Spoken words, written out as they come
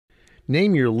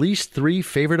Name your least 3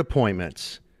 favorite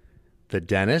appointments: the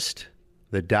dentist,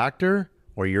 the doctor,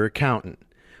 or your accountant.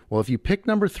 Well, if you pick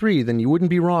number 3, then you wouldn't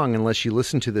be wrong unless you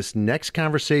listen to this next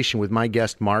conversation with my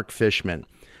guest, Mark Fishman.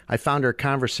 I found our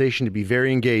conversation to be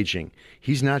very engaging.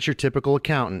 He's not your typical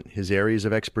accountant. His areas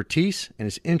of expertise and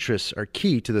his interests are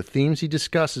key to the themes he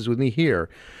discusses with me here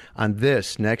on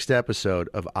this next episode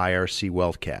of IRC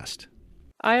Wealthcast.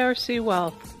 IRC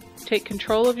Wealth. Take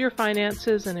control of your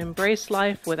finances and embrace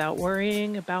life without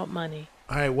worrying about money.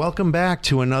 All right, welcome back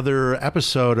to another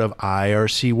episode of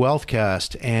IRC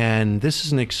Wealthcast, and this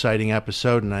is an exciting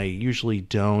episode, and I usually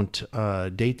don't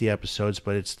date the episodes,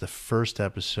 but it's the first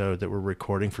episode that we're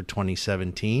recording for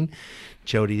 2017.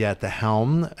 Jody at the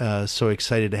helm, so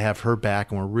excited to have her back,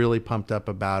 and we're really pumped up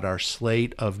about our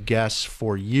slate of guests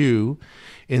for you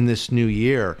in this new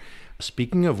year.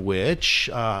 Speaking of which,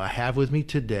 I have with me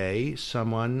today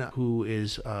someone who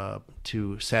is,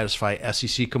 to satisfy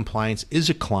SEC compliance, is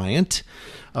a client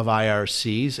of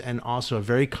IRC's and also a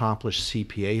very accomplished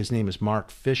CPA. His name is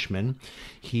Mark Fishman.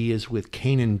 He is with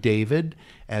Kane & David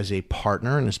as a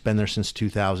partner and has been there since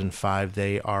 2005.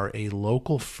 They are a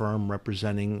local firm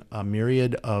representing a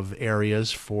myriad of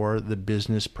areas for the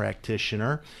business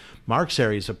practitioner. Mark's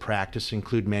areas of practice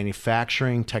include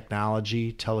manufacturing,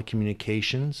 technology,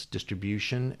 telecommunications,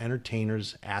 distribution,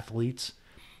 entertainers, athletes,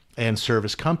 and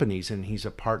service companies. And he's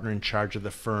a partner in charge of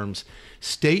the firm's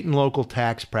state and local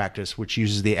tax practice, which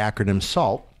uses the acronym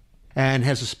SALT, and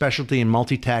has a specialty in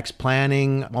multi-state tax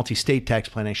planning,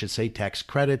 I should say, tax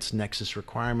credits, nexus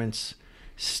requirements,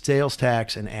 sales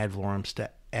tax, and ad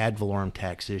valorem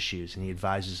tax issues. And he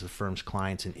advises the firm's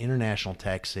clients in international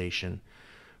taxation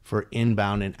for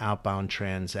inbound and outbound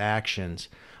transactions.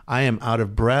 I am out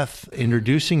of breath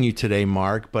introducing you today,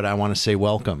 Mark, but I want to say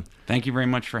welcome. Thank you very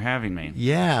much for having me.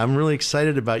 Yeah, I'm really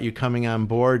excited about you coming on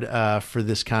board for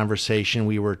this conversation.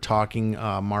 We were talking,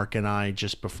 Mark and I,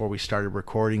 just before we started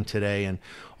recording today, and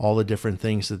all the different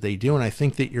things that they do. And I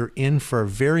think that you're in for a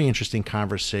very interesting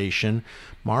conversation.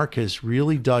 Mark has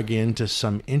really dug into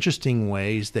some interesting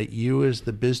ways that you, as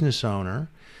the business owner,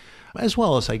 as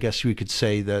well as, I guess we could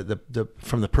say, the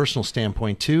from the personal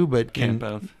standpoint too, but can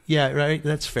both. Yeah, right.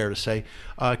 That's fair to say.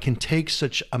 Can take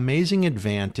such amazing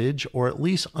advantage, or at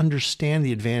least understand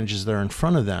the advantages that are in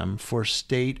front of them for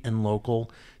state and local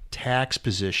tax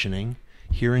positioning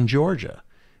here in Georgia.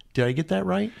 Did I get that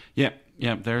right? Yeah.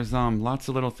 There's lots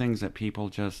of little things that people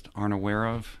just aren't aware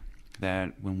of,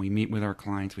 that when we meet with our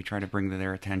clients, we try to bring to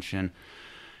their attention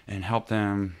and help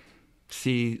them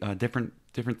see different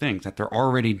things that they're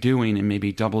already doing, and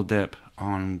maybe double dip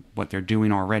on what they're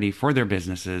doing already for their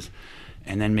businesses,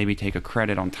 and then maybe take a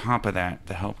credit on top of that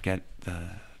to help get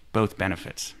both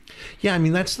benefits. Yeah, I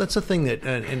mean, that's the thing that,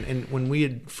 and when we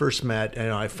had first met,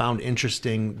 I found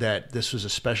interesting that this was a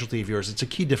specialty of yours. It's a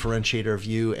key differentiator of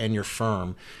you and your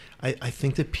firm. I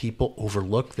think that people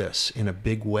overlook this in a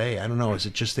big way. I don't know, is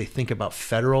it just they think about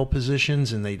federal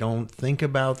positions and they don't think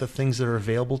about the things that are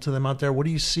available to them out there? What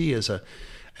do you see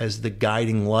as the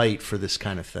guiding light for this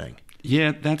kind of thing?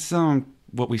 Yeah, that's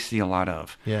what we see a lot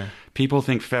of. Yeah. People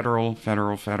think federal,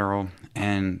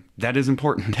 and that is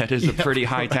important. That is a pretty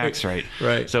high tax rate.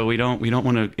 Right. So we don't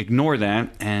want to ignore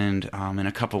that. And in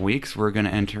a couple of weeks, we're going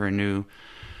to enter a new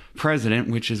president,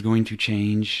 which is going to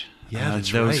change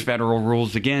those federal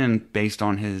rules again based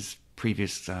on his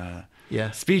previous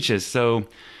speeches. So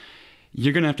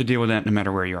you're going to have to deal with that no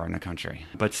matter where you are in the country.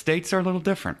 But states are a little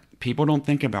different. People don't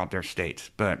think about their states.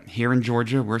 But here in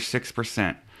Georgia, we're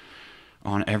 6%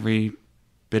 on every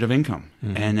bit of income.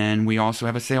 Mm-hmm. And then we also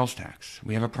have a sales tax.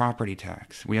 We have a property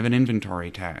tax. We have an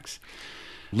inventory tax,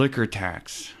 liquor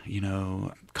tax,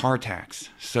 car tax.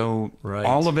 So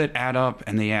all of it add up,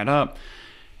 and they add up.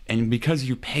 And because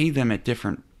you pay them at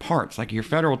different parts, like your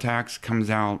federal tax comes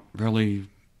out really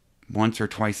once or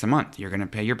twice a month. You're going to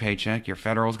pay your paycheck, your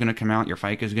federal is going to come out, your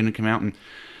FICA is going to come out, and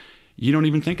you don't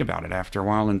even think about it after a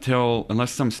while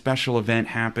unless some special event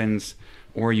happens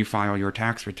or you file your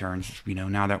tax returns.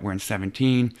 Now that we're in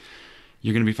 17,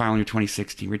 you're going to be filing your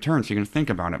 2016 returns, so you're going to think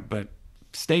about it. But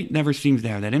state never seems to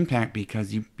have that impact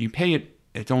because you pay it,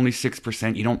 it's only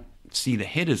 6%. You don't see the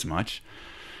hit as much.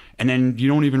 And then you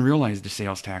don't even realize the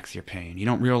sales tax you're paying. You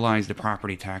don't realize the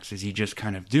property taxes. You just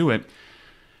kind of do it.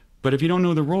 But if you don't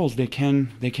know the rules, they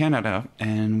can add up.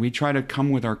 And we try to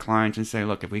come with our clients and say,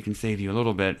 look, if we can save you a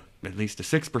little bit, at least a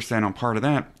 6% on part of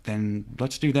that, then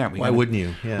let's do that. Why wouldn't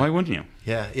you? Yeah. Why wouldn't you?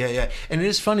 Yeah. And it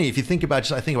is funny if you think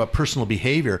about, I think about personal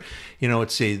behavior.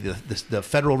 Let's say the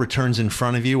federal returns in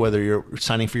front of you, whether you're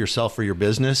signing for yourself or your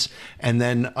business, and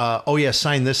then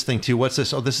sign this thing too. What's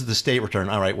this? Oh, this is the state return.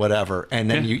 All right, whatever.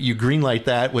 And then you green light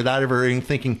that without ever even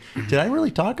thinking, did I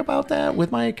really talk about that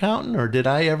with my accountant, or did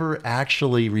I ever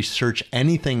actually research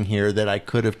anything here that I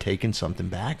could have taken something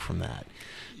back from that?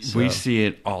 So. We see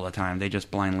it all the time. They just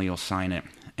blindly will sign it.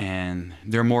 And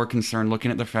they're more concerned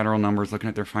looking at the federal numbers, looking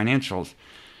at their financials,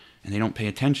 and they don't pay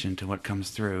attention to what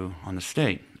comes through on the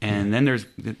state. And then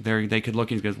they could look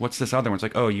and go, what's this other one? It's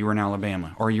like, oh, you were in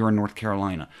Alabama or you were in North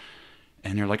Carolina.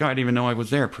 And they're like, oh, I didn't even know I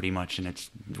was there pretty much. And it's,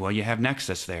 well, you have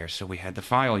Nexus there, so we had to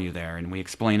file you there. And we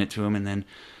explain it to them, and then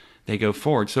they go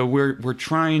forward. So we're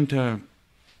trying to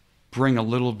bring a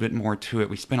little bit more to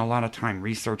it. We spend a lot of time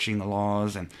researching the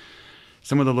laws and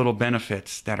some of the little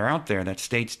benefits that are out there that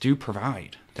states do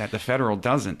provide that the federal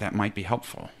doesn't, that might be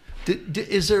helpful.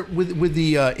 Is there, with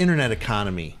the internet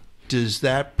economy, does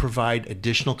that provide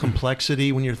additional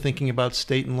complexity when you're thinking about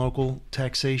state and local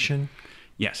taxation?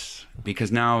 Yes,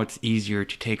 because now it's easier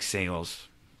to take sales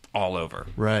all over.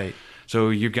 Right.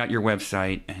 So you've got your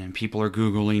website and people are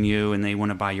Googling you and they want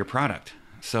to buy your product.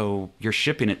 So you're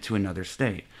shipping it to another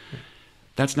state.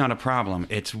 That's not a problem.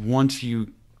 It's once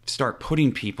you start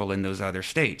putting people in those other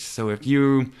states. So if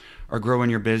you are growing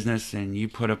your business and you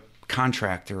put a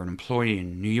contractor or an employee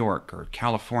in New York or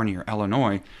California or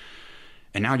Illinois,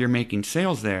 and now you're making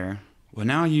sales there, well,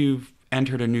 now you've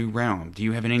entered a new realm. Do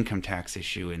you have an income tax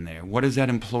issue in there? What is that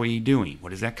employee doing?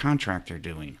 What is that contractor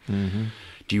doing? Mm-hmm.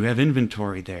 Do you have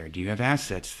inventory there? Do you have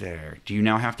assets there? Do you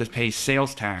now have to pay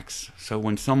sales tax? So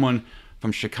when someone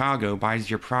from Chicago buys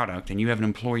your product and you have an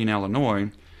employee in Illinois,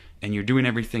 and you're doing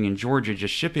everything in Georgia,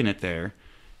 just shipping it there,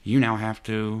 you now have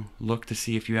to look to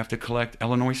see if you have to collect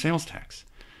Illinois sales tax.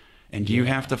 And do you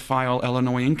have to file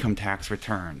Illinois income tax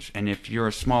returns? And if you're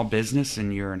a small business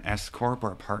and you're an S Corp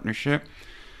or a partnership,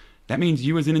 that means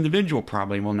you as an individual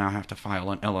probably will now have to file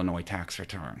an Illinois tax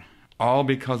return. All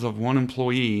because of one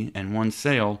employee and one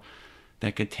sale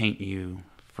that could taint you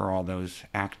for all those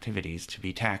activities to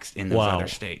be taxed in those other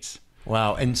states.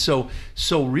 Wow. And so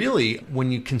really,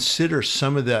 when you consider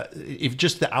some of if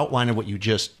just the outline of what you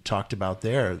just talked about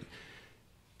there,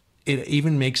 it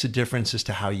even makes a difference as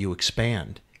to how you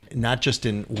expand, not just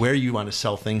in where you want to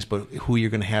sell things, but who you're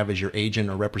going to have as your agent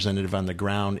or representative on the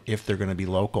ground if they're going to be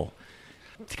local,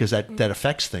 because that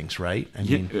affects things, right? I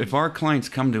mean, if our clients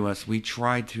come to us, we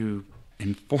try to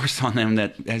enforce on them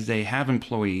that as they have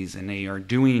employees and they are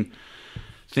doing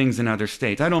things in other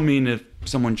states. I don't mean if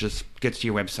someone just gets to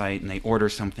your website and they order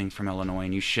something from Illinois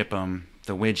and you ship them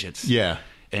the widgets. Yeah.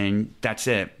 And that's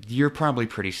it. You're probably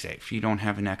pretty safe. You don't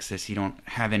have a nexus. You don't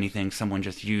have anything. Someone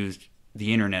just used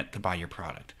the internet to buy your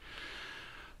product.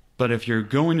 But if you're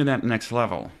going to that next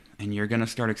level and you're going to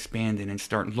start expanding and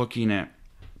start looking at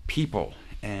people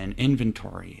and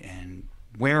inventory and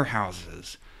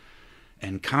warehouses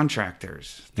and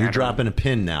contractors. You're dropping a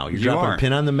pin now. You're dropping a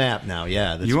pin on the map now.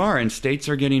 Yeah. You are, and states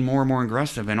are getting more and more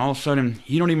aggressive, and all of a sudden,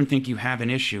 you don't even think you have an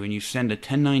issue, and you send a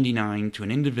 1099 to an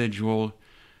individual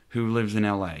who lives in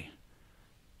L.A. A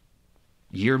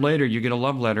year later, you get a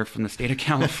love letter from the state of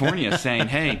California saying,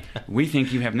 hey, we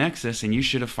think you have Nexus, and you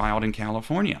should have filed in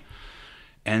California.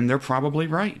 And they're probably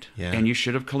right. Yeah. And you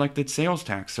should have collected sales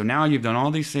tax. So now you've done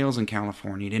all these sales in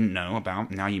California you didn't know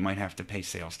about. Now you might have to pay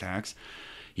sales tax.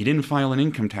 You didn't file an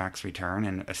income tax return,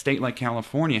 and a state like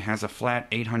California has a flat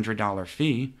 $800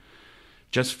 fee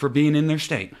just for being in their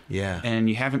state. Yeah. And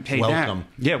you haven't paid welcome.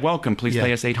 that. Yeah, welcome. Please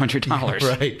pay us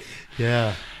 $800. Right.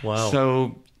 Yeah. Wow.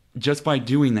 So just by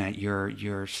doing that,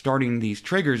 you're starting these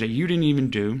triggers that you didn't even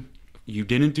do. You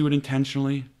didn't do it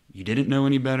intentionally. You didn't know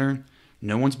any better.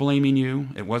 No one's blaming you.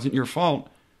 It wasn't your fault,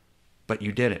 but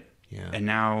you did it. Yeah. And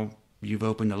now you've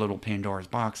opened a little Pandora's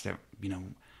box that,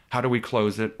 how do we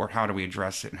close it, or how do we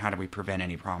address it, and how do we prevent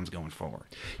any problems going forward?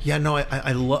 Yeah, no,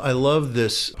 I love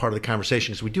this part of the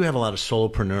conversation, because we do have a lot of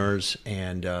solopreneurs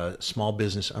and small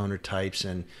business owner types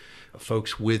and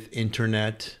folks with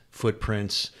internet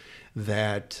footprints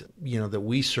that that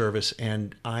we service,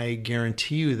 and I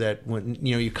guarantee you that when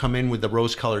you come in with the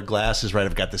rose-colored glasses, right?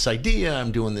 I've got this idea,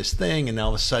 I'm doing this thing, and all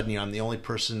of a sudden I'm the only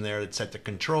person there that set the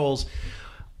controls.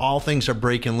 All things are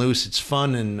breaking loose. It's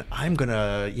fun, and I'm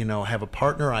gonna, have a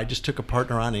partner. I just took a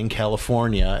partner on in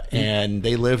California, and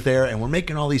they live there, and we're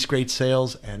making all these great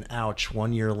sales. And ouch,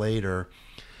 1 year later,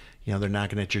 they're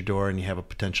knocking at your door, and you have a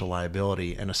potential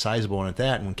liability, and a sizable one at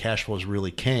that. And when cash flow is really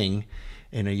king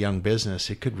in a young business,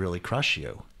 it could really crush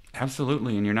you.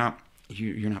 Absolutely, and you're not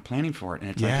you're not planning for it.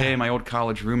 And it's like, hey, my old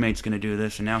college roommate's going to do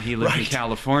this, and now he lives in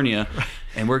California,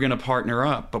 and we're going to partner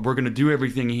up, but we're going to do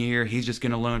everything here. He's just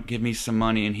going to give me some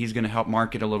money, and he's going to help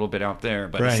market a little bit out there.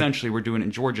 But essentially, we're doing it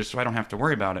in Georgia, so I don't have to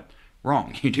worry about it.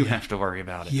 Wrong. You do have to worry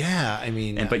about it. Yeah, I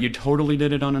mean... but you totally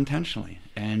did it unintentionally,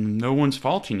 and no one's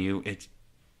faulting you. It's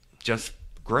just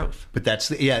growth. But that's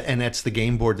that's the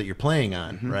game board that you're playing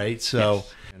on, right? So...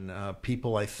 And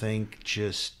people, I think,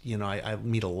 just, I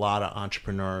meet a lot of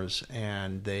entrepreneurs,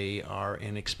 and they are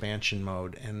in expansion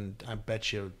mode. And I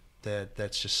bet you that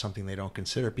that's just something they don't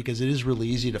consider, because it is really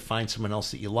easy to find someone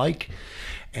else that you like.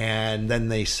 And then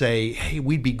they say, hey,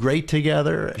 we'd be great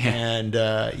together. Yeah. And,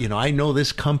 I know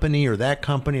this company or that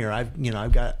company, or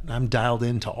I'm dialed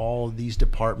into all of these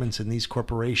departments and these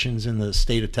corporations in the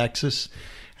state of Texas.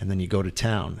 And then you go to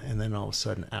town, and then all of a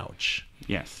sudden, ouch.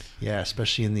 Yes. Yeah,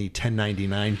 especially in the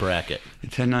 1099 bracket. The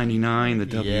 1099, the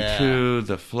W-2,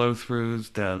 the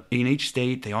flow-throughs. In each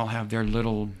state, they all have their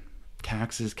little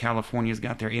taxes. California's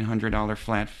got their $800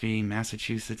 flat fee.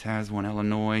 Massachusetts has one.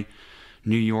 Illinois,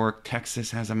 New York, Texas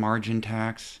has a margin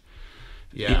tax.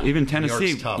 Yeah, even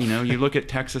Tennessee, you look at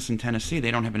Texas and Tennessee,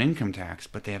 they don't have an income tax,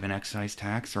 but they have an excise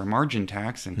tax or a margin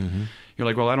tax. And you're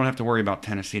like, well, I don't have to worry about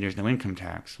Tennessee. There's no income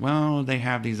tax. Well, they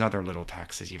have these other little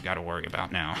taxes you've got to worry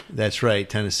about now. That's right,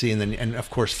 Tennessee. And of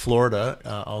course, Florida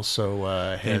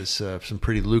also has some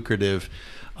pretty lucrative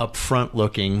upfront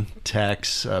looking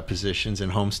tax positions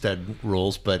and homestead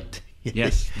rules, but...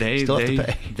 Yes, they used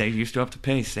to have to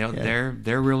pay.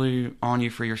 They're really on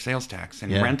you for your sales tax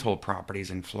and rental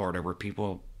properties in Florida, where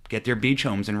people get their beach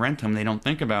homes and rent them. They don't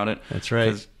think about it. That's right.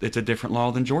 Because it's a different law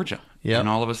than Georgia. And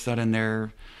all of a sudden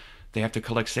they have to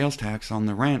collect sales tax on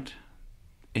the rent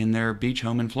in their beach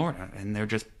home in Florida, and they're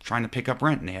just trying to pick up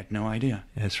rent, and they had no idea.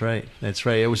 That's right.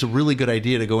 It was a really good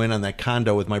idea to go in on that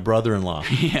condo with my brother-in-law.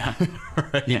 Yeah.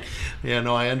 Right. Yeah,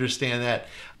 no, I understand that.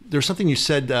 There's something you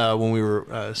said when we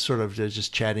were sort of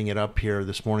just chatting it up here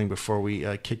this morning before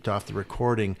we kicked off the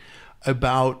recording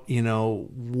about,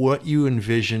 what you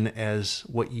envision as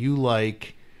what you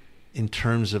like in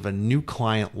terms of a new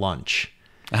client lunch.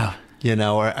 I'm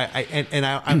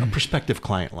a prospective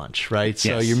client lunch, right?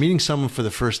 So you're meeting someone for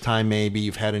the first time, maybe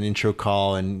you've had an intro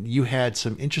call, and you had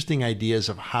some interesting ideas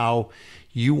of how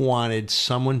you wanted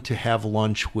someone to have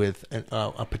lunch with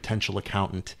a potential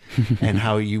accountant and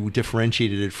how you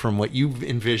differentiated it from what you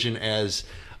envision as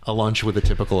a lunch with a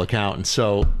typical accountant.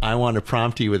 So I want to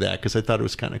prompt you with that because I thought it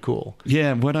was kind of cool.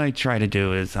 Yeah, what I try to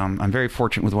do is I'm very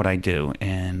fortunate with what I do,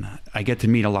 and I get to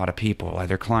meet a lot of people,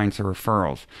 either clients or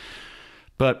referrals.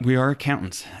 But we are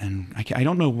accountants, and I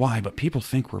don't know why, but people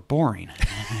think we're boring.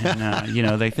 And,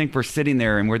 they think we're sitting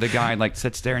there and we're the guy like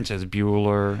sits there and says,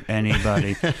 Bueller,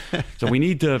 anybody. So we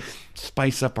need to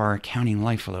spice up our accounting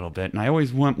life a little bit. And I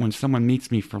always want, when someone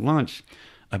meets me for lunch,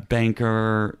 a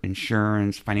banker,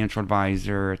 insurance, financial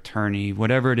advisor, attorney,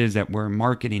 whatever it is that we're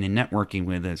marketing and networking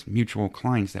with as mutual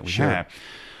clients that we have.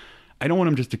 I don't want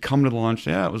them just to come to the lunch,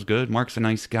 yeah, it was good. Mark's a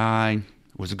nice guy.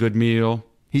 It was a good meal.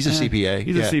 He's a CPA.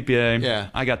 He's a CPA. Yeah.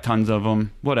 I got tons of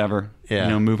them. Whatever.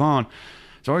 Yeah. Move on.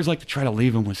 So I always like to try to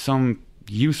leave them with some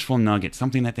useful nugget,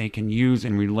 something that they can use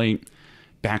and relate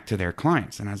back to their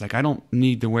clients. And I was like, I don't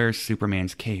need to wear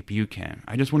Superman's cape. You can.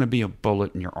 I just want to be a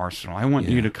bullet in your arsenal. I want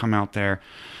you to come out there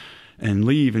and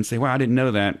leave and say, wow, I didn't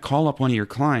know that. Call up one of your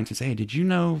clients and say, hey, did you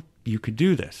know you could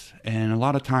do this? And a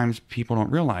lot of times people don't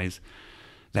realize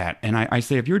that. And I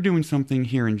say, if you're doing something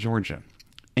here in Georgia,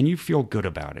 and you feel good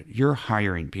about it, you're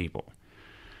hiring people,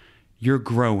 you're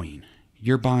growing,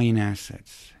 you're buying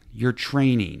assets, you're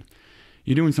training,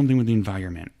 you're doing something with the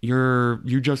environment,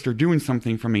 you just are doing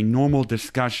something from a normal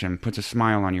discussion, puts a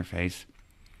smile on your face,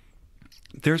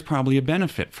 there's probably a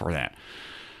benefit for that.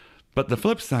 But the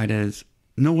flip side is,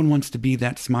 no one wants to be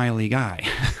that smiley guy.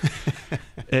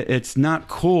 It's not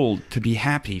cool to be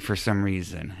happy for some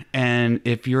reason. And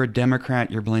if you're a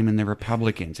Democrat, you're blaming the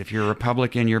Republicans. If you're a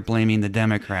Republican, you're blaming the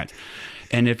Democrats.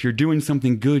 And if you're doing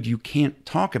something good, you can't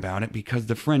talk about it because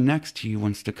the friend next to you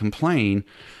wants to complain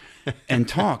and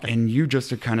talk. And you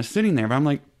just are kind of sitting there. But I'm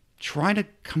like, try to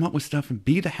come up with stuff and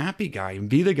be the happy guy and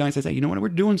be the guy that says, hey, you know what? We're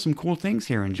doing some cool things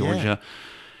here in Georgia. Yeah.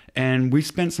 And we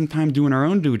spent some time doing our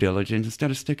own due diligence instead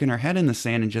of sticking our head in the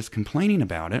sand and just complaining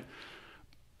about it.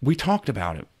 We talked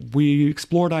about it. We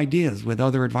explored ideas with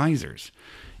other advisors.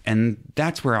 And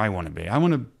that's where I want to be. I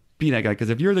want to be that guy. Because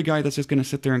if you're the guy that's just going to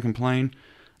sit there and complain,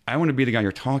 I want to be the guy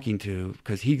you're talking to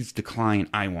because he's the client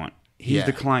I want. He's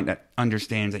the client that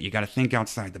understands that you got to think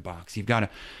outside the box. You've got to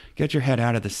get your head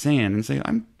out of the sand and say,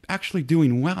 I'm actually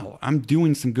doing well. I'm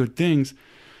doing some good things.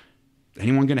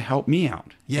 Anyone going to help me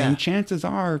out? Yeah. And chances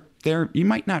are you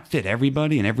might not fit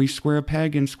everybody in every square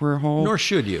peg and square hole. Nor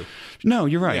should you. No,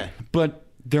 you're right. Yeah. But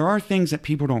there are things that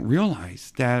people don't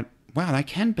realize that, wow, I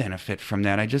can benefit from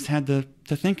that. I just had to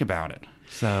think about it.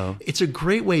 So it's a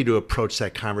great way to approach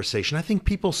that conversation. I think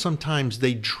people sometimes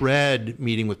they dread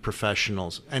meeting with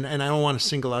professionals, and I don't want to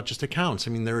single out just accountants.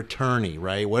 I mean, their attorney,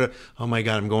 right? Oh my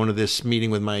God, I'm going to this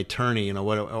meeting with my attorney,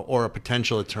 or a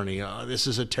potential attorney. Oh, this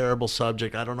is a terrible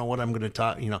subject. I don't know what I'm going to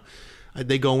talk.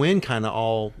 They go in kind of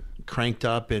all cranked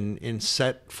up and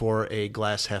set for a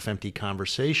glass half empty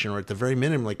conversation, or at the very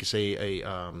minimum, like you say,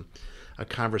 a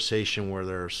conversation where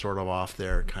they're sort of off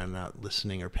there, kind of not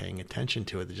listening or paying attention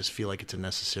to it. They just feel like it's a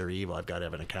necessary evil. I've got to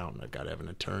have an accountant. I've got to have an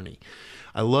attorney.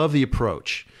 I love the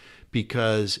approach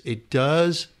because it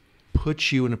does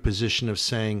put you in a position of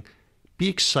saying, be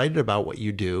excited about what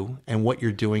you do and what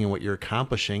you're doing and what you're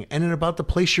accomplishing, and then about the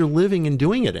place you're living and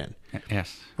doing it in.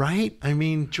 Yes. Right? I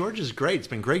mean, Georgia's great. It's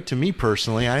been great to me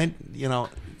personally.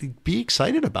 Be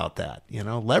excited about that,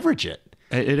 leverage it.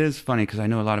 It is funny because I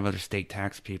know a lot of other state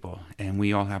tax people, and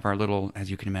we all have our little,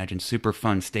 as you can imagine, super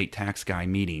fun state tax guy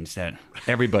meetings that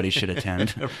everybody should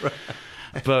attend.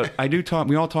 Right. But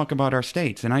we all talk about our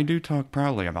states, and I do talk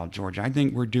proudly about Georgia. I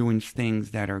think we're doing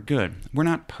things that are good. We're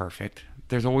not perfect.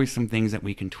 There's always some things that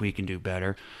we can tweak and do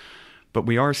better. But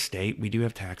we are a state. We do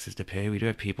have taxes to pay. We do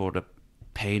have people to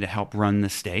pay to help run the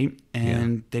state,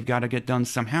 and they've got to get done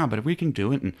somehow. But if we can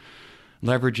do it and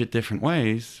leverage it different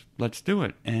ways, let's do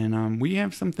it. And we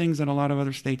have some things that a lot of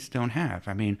other states don't have.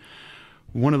 I mean,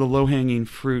 one of the low-hanging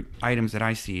fruit items that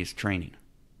I see is training.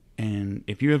 And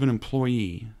if you have an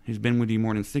employee who's been with you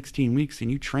more than 16 weeks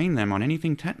and you train them on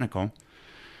anything technical,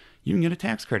 you can get a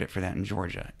tax credit for that in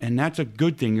Georgia. And that's a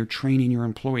good thing. You're training your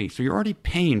employee. So you're already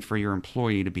paying for your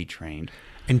employee to be trained.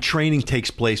 And training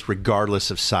takes place regardless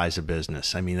of size of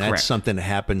business. I mean, that's Correct. Something that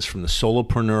happens from the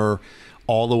solopreneur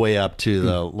all the way up to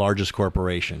the largest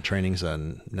corporation. Training's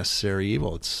a necessary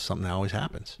evil. It's something that always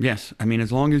happens. Yes. I mean,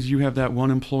 as long as you have that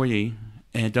one employee,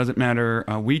 and it doesn't matter.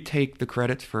 We take the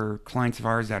credits for clients of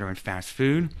ours that are in fast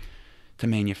food, to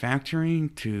manufacturing,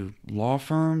 to law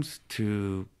firms,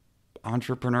 to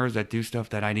entrepreneurs that do stuff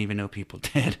that I didn't even know people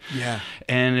did. Yeah.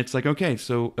 And it's like, okay,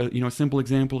 so, a simple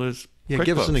example is QuickBooks.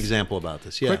 Give us an example about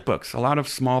this. Yeah. QuickBooks. A lot of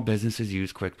small businesses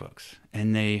use QuickBooks,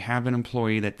 and they have an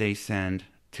employee that they send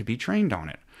to be trained on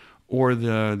it, or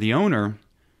the owner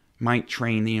might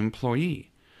train the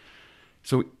employee.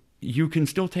 So you can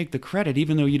still take the credit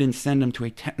even though you didn't send them to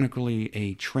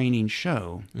a training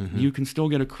show. Mm-hmm. You can still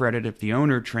get a credit if the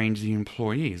owner trains the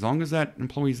employee. As long as that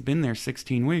employee's been there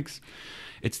 16 weeks,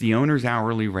 it's the owner's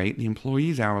hourly rate, the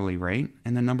employee's hourly rate,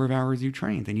 and the number of hours you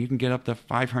trained. And you can get up to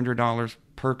 $500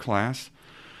 per class,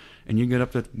 and you get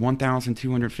up to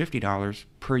 $1,250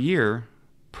 per year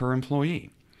per employee.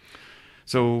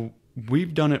 So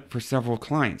we've done it for several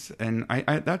clients. And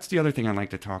I that's the other thing I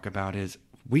like to talk about is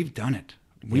we've done it.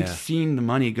 We've seen the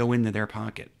money go into their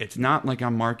pocket. It's not like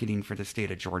I'm marketing for the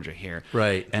state of Georgia here.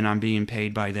 Right. And I'm being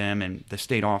paid by them and the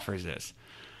state offers this.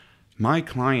 My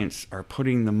clients are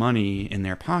putting the money in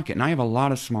their pocket. And I have a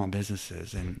lot of small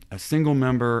businesses and a single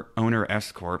member owner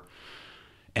S Corp.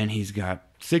 And he's got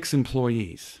 6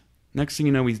 employees. Next thing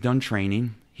you know, he's done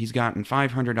training. He's gotten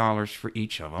 $500 for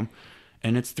each of them.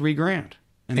 And it's $3,000.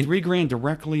 And $3,000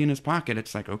 directly in his pocket.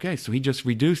 It's like, okay, so he just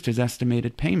reduced his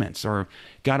estimated payments or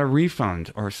got a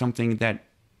refund or something that,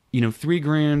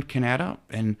 $3,000 can add up.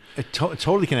 And it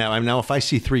totally can add up. I mean, now, if I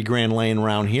see $3,000 laying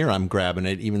around here, I'm grabbing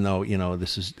it, even though,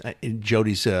 this is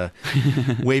Jody's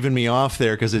waving me off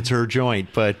there because it's her joint,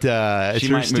 but it's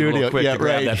her studio. Quick to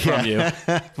grab that from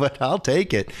you. But I'll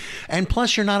take it. And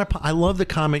plus, I love the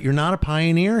comment, you're not a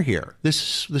pioneer here.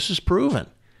 This is proven.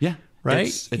 Yeah. Right?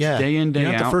 It's day in, day out.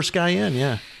 You're not the first guy in,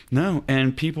 yeah. No,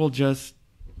 and people just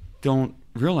don't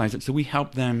realize it. So we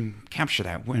help them capture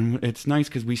that. When it's nice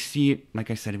because we see it, like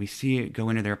I said, we see it go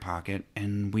into their pocket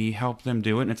and we help them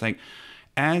do it. And it's like,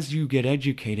 as you get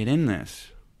educated in this,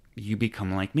 you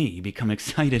become like me. You become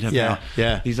excited about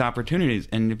these opportunities.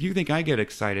 And if you think I get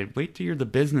excited, wait till you're the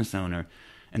business owner.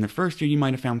 And the first year you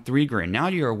might have found $3,000. Now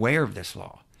you're aware of this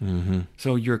law. Mm-hmm.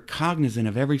 So you're cognizant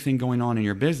of everything going on in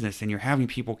your business and you're having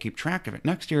people keep track of it.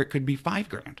 Next year, it could be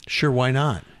 $5,000. Sure, why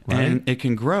not? Right? And it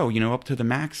can grow, up to the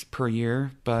max per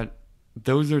year. But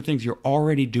those are things you're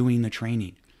already doing the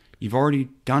training. You've already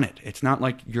done it. It's not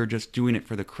like you're just doing it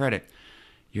for the credit.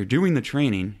 You're doing the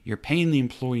training. You're paying the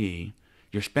employee.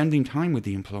 You're spending time with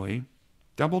the employee.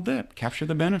 double dip, capture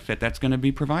the benefit that's going to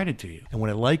be provided to you. And what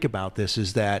I like about this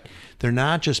is that they're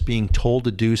not just being told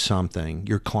to do something,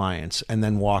 your clients, and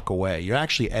then walk away. You're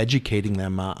actually educating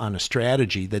them on a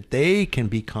strategy that they can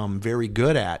become very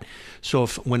good at. So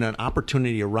if when an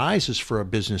opportunity arises for a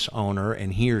business owner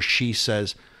and he or she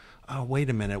says, oh, wait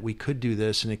a minute, we could do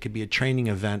this, and it could be a training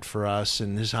event for us,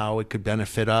 and this is how it could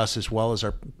benefit us as well as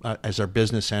our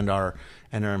business and our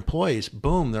employees.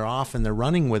 Boom, they're off and they're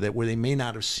running with it where they may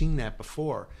not have seen that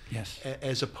before. Yes.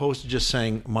 As opposed to just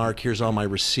saying, Mark, here's all my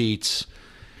receipts,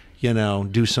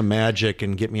 do some magic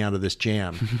and get me out of this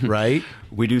jam, right?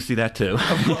 We do see that too.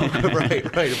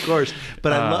 right, of course.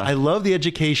 But I love the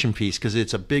education piece because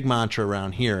it's a big mantra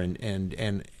around here,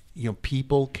 and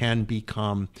people can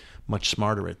become much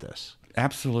smarter at this.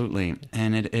 Absolutely.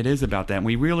 And it is about that.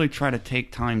 We really try to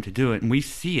take time to do it. And we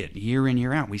see it year in,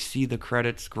 year out. We see the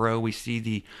credits grow. We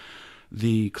see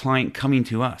the client coming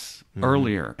to us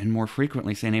earlier and more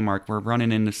frequently saying, hey, Mark, we're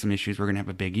running into some issues. We're going to have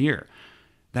a big year.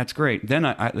 That's great. Then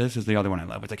this is the other one I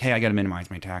love. It's like, hey, I got to minimize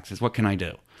my taxes. What can I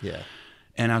do? Yeah.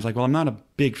 And I was like, well, I'm not a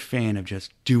big fan of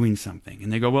just doing something.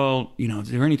 And they go, well, is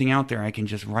there anything out there I can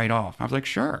just write off? I was like,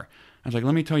 sure. I was like,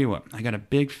 let me tell you what, I got a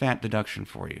big fat deduction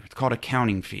for you. It's called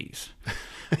accounting fees.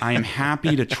 I am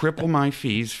happy to triple my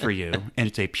fees for you. And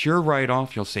it's a pure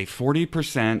write-off. You'll save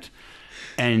 40%.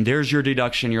 And there's your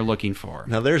deduction you're looking for.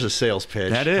 Now there's a sales pitch.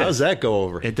 That is. How does that go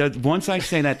over? It does. Once I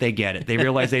say that, they get it. They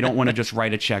realize they don't want to just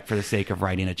write a check for the sake of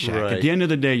writing a check. Right. At the end of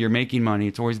the day, you're making money.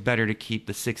 It's always better to keep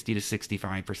the 60 to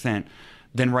 65%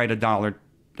 than write $1,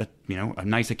 a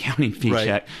nice accounting fee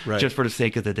check just for the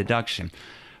sake of the deduction.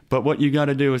 But what you got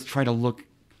to do is try to look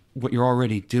what you're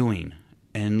already doing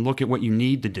and look at what you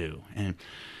need to do. And,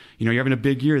 you're having a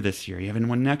big year this year. You're having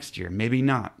one next year. Maybe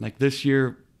not. Like this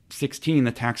year, 16,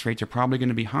 the tax rates are probably going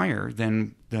to be higher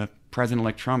than the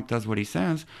President-elect Trump does what he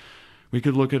says. We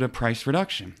could look at a price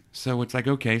reduction. So it's like,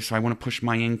 okay, so I want to push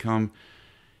my income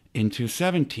into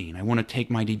 17. I want to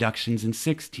take my deductions in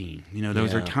 16.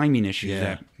 Those are timing issues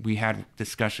that we had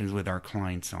discussions with our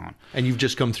clients on. And you've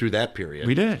just come through that period.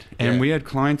 We did. And we had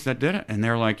clients that did it. And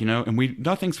they're like, and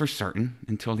nothing's for certain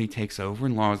until he takes over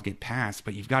and laws get passed.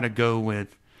 But you've got to go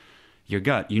with your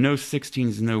gut. 16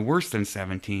 is no worse than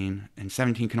 17, and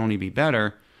 17 can only be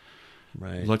better.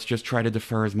 Right. Let's just try to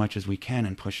defer as much as we can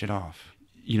and push it off.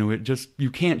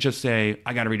 You can't just say,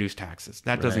 I got to reduce taxes.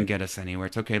 That doesn't get us anywhere.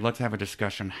 It's okay, let's have a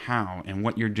discussion how and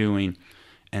what you're doing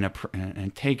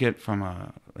and take it from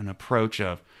an approach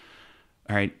of,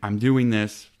 all right, I'm doing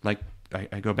this. Like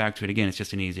I go back to it again. It's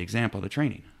just an easy example of the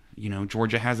training.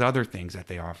 Georgia has other things that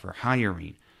they offer,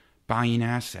 hiring, buying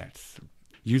assets,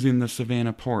 using the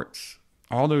Savannah ports.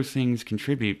 All those things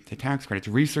contribute to tax credits.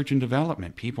 Research and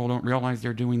development. People don't realize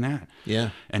they're doing that.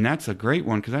 Yeah. And that's a great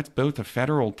one because that's both a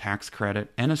federal tax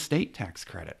credit and a state tax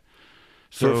credit.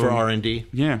 So for R&D?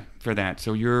 Yeah, for that.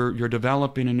 So you're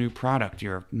developing a new product,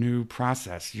 your new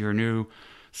process, your new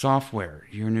software,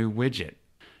 your new widget.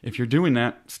 If you're doing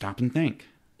that, stop and think.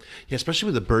 Yeah, especially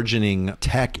with the burgeoning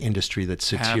tech industry that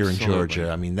sits here in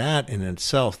Georgia. I mean, that in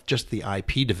itself, just the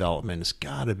IP development has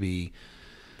got to be...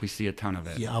 We see a ton of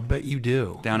it. Yeah, I'll bet you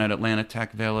do. Down at Atlanta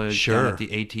Tech Village, down at the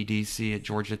ATDC at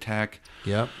Georgia Tech.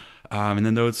 Yep. And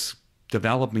then those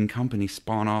developing companies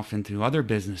spawn off into other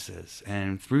businesses.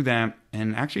 And through that,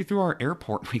 and actually through our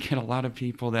airport, we get a lot of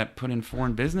people that put in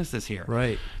foreign businesses here.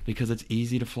 Right. Because it's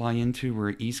easy to fly into.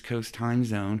 We're East Coast time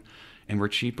zone, and we're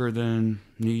cheaper than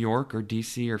New York or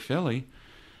DC or Philly.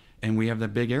 And we have the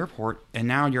big airport. And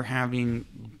now you're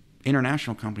having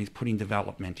international companies putting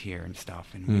development here and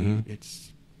stuff. And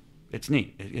it's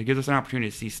neat. It gives us an opportunity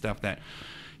to see stuff that,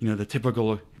 the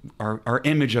typical, our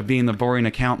image of being the boring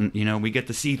accountant, we get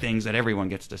to see things that everyone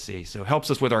gets to see. So it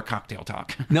helps us with our cocktail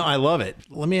talk. No, I love it.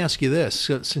 Let me ask you this.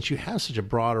 So, since you have such a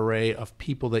broad array of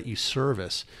people that you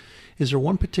service, is there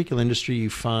one particular industry you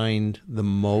find the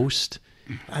most,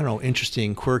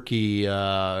 interesting, quirky,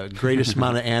 greatest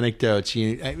amount of anecdotes?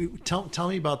 Tell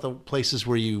me about the places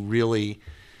where you really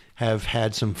have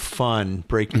had some fun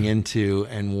breaking into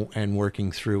and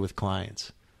working through with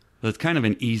clients. Well, it's kind of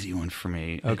an easy one for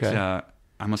me. Okay.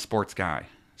 I'm a sports guy.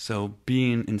 So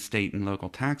being in state and local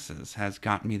taxes has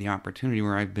gotten me the opportunity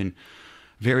where I've been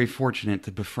very fortunate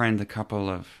to befriend a couple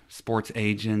of sports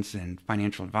agents and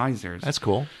financial advisors. That's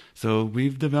cool. So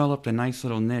we've developed a nice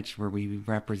little niche where we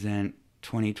represent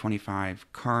 25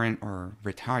 current or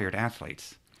retired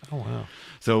athletes. Oh, wow.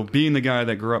 So being the guy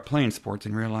that grew up playing sports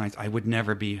and realized I would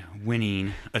never be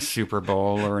winning a Super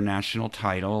Bowl or a national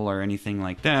title or anything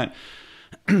like that,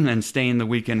 and staying the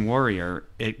weekend warrior,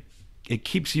 it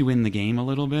keeps you in the game a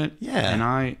little bit. Yeah. And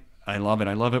I love it.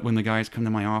 I love it when the guys come to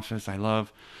my office. I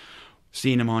love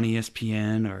seeing them on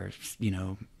ESPN or,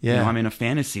 I'm in a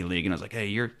fantasy league and I was like,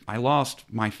 hey, I lost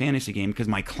my fantasy game because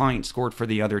my client scored for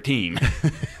the other team.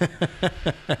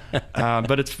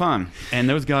 But it's fun. And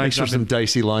those guys... Makes for some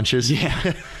dicey lunches.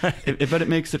 Yeah. But it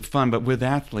makes it fun. But with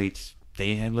athletes,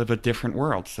 they live a different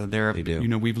world. So they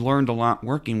do. We've learned a lot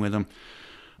working with them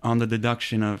on the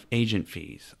deduction of agent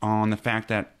fees, on the fact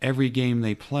that every game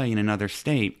they play in another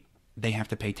state, they have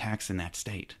to pay tax in that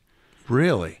state.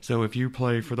 Really? So if you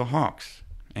play for the Hawks,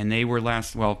 and they were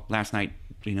last night,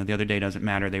 the other day doesn't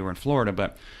matter, they were in Florida,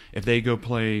 but if they go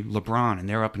play LeBron and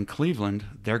they're up in Cleveland,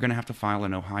 they're going to have to file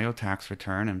an Ohio tax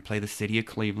return and pay the city of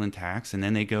Cleveland tax, and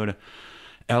then they go to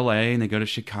LA and they go to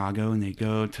Chicago and they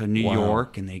go to New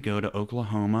York and they go to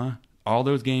Oklahoma. All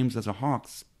those games as a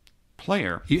Hawks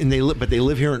player. And but they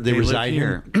live here, they reside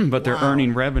here. But they're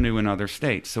earning revenue in other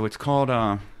states. So it's called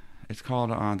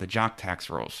the jock tax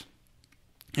rules.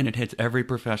 And it hits every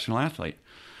professional athlete.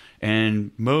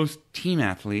 And most team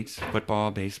athletes,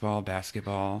 football, baseball,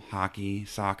 basketball, hockey,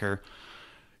 soccer,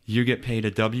 you get paid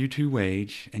a W-2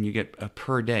 wage and you get a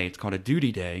per day. It's called a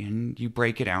duty day, and you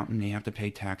break it out and they have to pay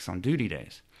tax on duty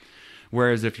days.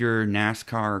 Whereas if you're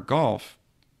NASCAR or golf,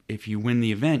 if you win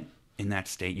the event in that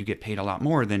state, you get paid a lot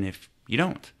more than if you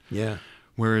don't. Yeah.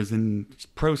 Whereas in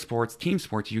pro sports, team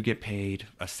sports, you get paid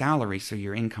a salary, so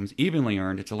your income's evenly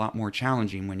earned. It's a lot more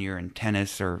challenging when you're in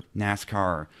tennis or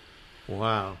NASCAR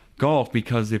or golf,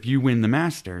 because if you win the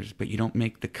Masters, but you don't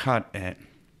make the cut at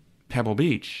Pebble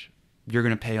Beach, you're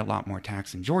going to pay a lot more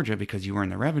tax in Georgia because you earn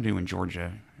the revenue in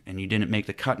Georgia, and you didn't make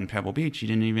the cut in Pebble Beach. You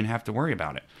didn't even have to worry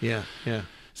about it. Yeah, yeah.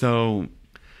 So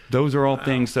those are all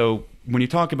things. So when you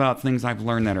talk about things I've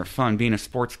learned that are fun, being a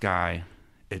sports guy,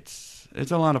 it's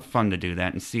a lot of fun to do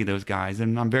that and see those guys.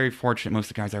 And I'm very fortunate. Most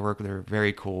of the guys I work with are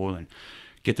very cool and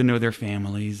get to know their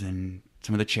families and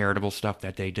some of the charitable stuff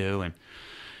that they do. And,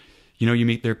 you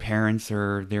meet their parents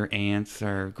or their aunts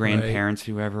or grandparents,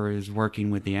 whoever is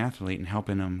working with the athlete and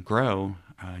helping them grow.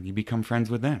 You become friends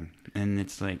with them. And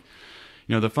it's like,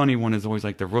 the funny one is always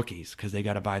like the rookies, because they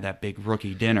got to buy that big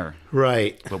rookie dinner.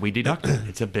 Right. But we deduct it.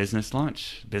 It's a business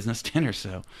lunch, business dinner.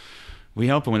 So we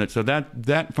help them with it. So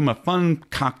that from a fun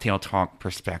cocktail talk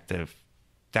perspective,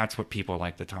 that's what people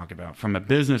like to talk about. From a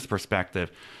business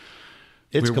perspective,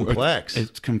 it's complex.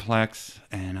 It's complex.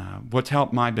 And what's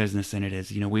helped my business in it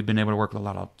is, we've been able to work with a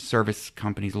lot of service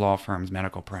companies, law firms,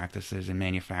 medical practices, and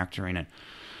manufacturing, and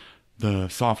the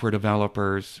software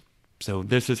developers. So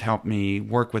this has helped me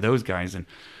work with those guys. And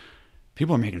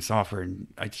people are making software, and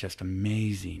it's just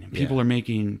amazing. And people are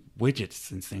making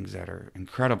widgets and things that are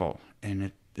incredible.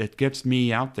 And it gets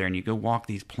me out there, and you go walk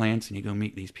these plants and you go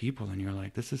meet these people, and you're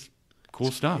like, this is cool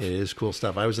stuff. It is cool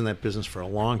stuff. I was in that business for a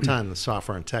long time, the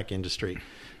software and tech industry.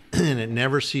 And it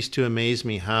never ceased to amaze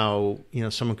me how,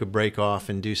 someone could break off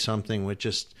and do something with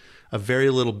just a very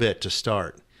little bit to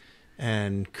start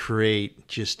and create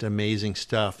just amazing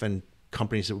stuff, and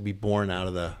companies that would be born out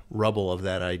of the rubble of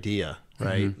that idea,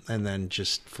 right? Mm-hmm. And then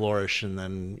just flourish and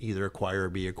then either acquire or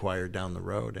be acquired down the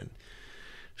road. And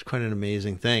it's quite an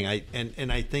amazing thing. I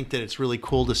think that it's really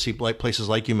cool to see places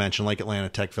like you mentioned, like Atlanta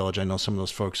Tech Village. I know some of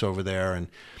those folks over there, and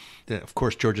of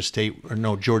course Georgia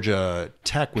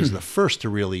Tech was the first to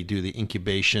really do the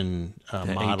incubation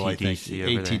model. I think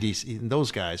ATDC. And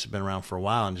those guys have been around for a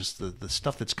while, and just the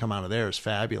stuff that's come out of there is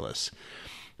fabulous.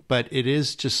 But it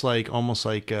is just almost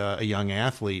like a young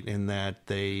athlete, in that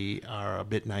they are a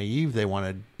bit naive. They want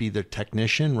to be the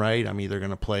technician, right? I'm either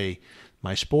going to play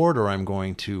my sport or I'm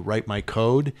going to write my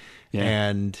code. Yeah.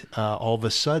 And all of a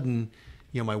sudden,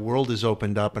 my world is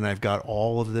opened up, and I've got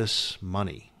all of this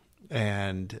money,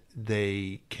 and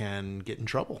they can get in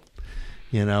trouble.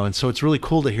 And so it's really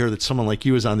cool to hear that someone like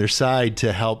you is on their side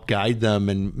to help guide them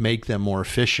and make them more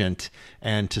efficient,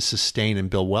 and to sustain and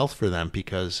build wealth for them,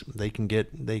 because they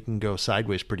can go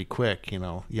sideways pretty quick.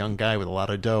 Young guy with a lot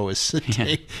of dough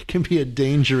can be a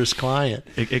dangerous client.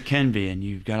 It can be, and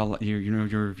you've got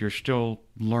you're still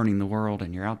learning the world,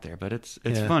 and you're out there. But it's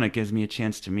fun. It gives me a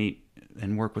chance to meet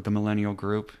and work with the millennial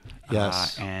group,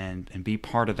 and be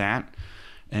part of that.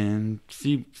 And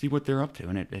see what they're up to,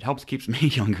 and it helps keeps me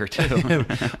younger too.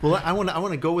 Well, I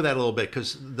want to go with that a little bit,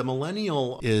 because the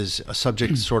millennial is a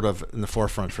subject sort of in the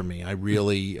forefront for me. I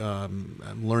really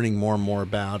I'm learning more and more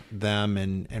about them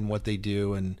and what they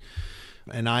do, and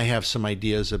I have some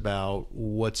ideas about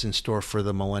what's in store for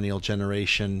the millennial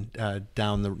generation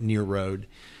down the near road.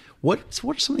 What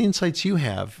are some of the insights you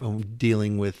have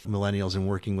dealing with millennials and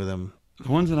working with them? The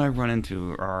ones that I've run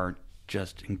into are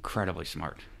just incredibly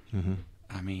smart. Mm-hmm.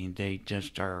 I mean, they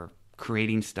just are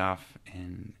creating stuff,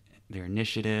 and their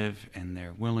initiative and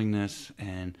their willingness,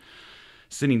 and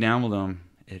sitting down with them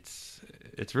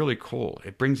it's really cool.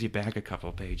 It brings you back a couple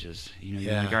of pages. You know,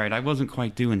 you're like, all right, I wasn't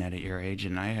quite doing that at your age,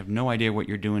 and I have no idea what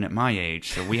you're doing at my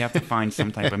age. So we have to find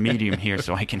some type of medium here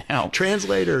so I can help.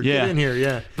 Translator, get in here,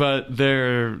 yeah. But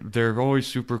they're always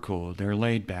super cool. They're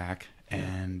laid back,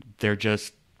 and they're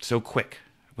just so quick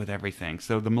with everything.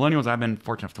 So the millennials I've been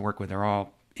fortunate enough to work with are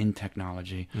all in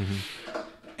technology.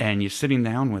 And you're sitting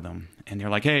down with them, and they're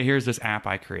like, hey, here's this app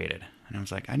I created. And I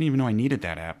was like, I didn't even know I needed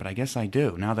that app, but I guess I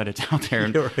do now that it's out there.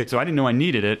 Right. So I didn't know I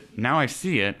needed it. Now I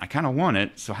see it. I kind of want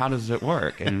it. So how does it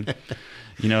work? And,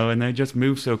 you know, and they just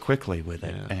move so quickly with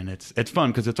it. And it's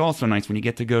fun because it's also nice when you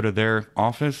get to go to their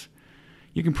office.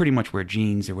 You can pretty much wear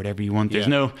jeans or whatever you want. There's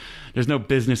no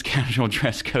business casual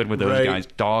dress code with those guys.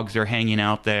 Dogs are hanging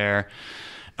out there.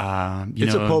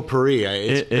 It's a potpourri.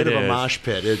 It's a bit of a mosh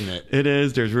pit, isn't it? It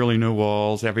is. There's really no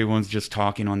walls. Everyone's just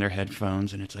talking on their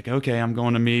headphones, and it's like, okay, I'm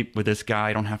going to meet with this guy.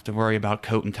 I don't have to worry about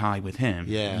coat and tie with him.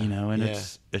 Yeah, you know, and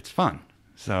it's fun.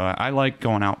 So I like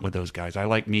going out with those guys. I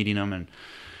like meeting them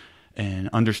and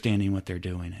understanding what they're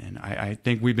doing. And I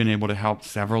think we've been able to help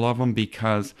several of them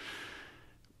because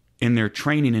in their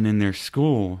training and in their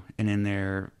school and in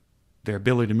their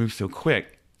ability to move so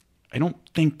quick, I don't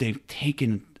think they've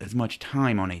taken as much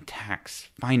time on a tax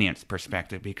finance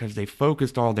perspective because they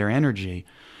focused all their energy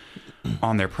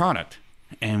on their product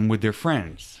and with their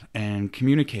friends and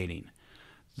communicating,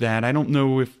 that I don't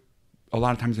know if a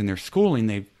lot of times in their schooling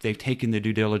they've taken the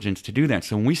due diligence to do that.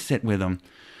 So when we sit with them,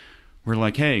 we're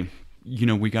like, hey, you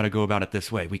know, we got to go about it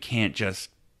this way. We can't just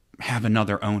have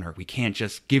another owner. We can't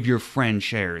just give your friend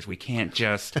shares. We can't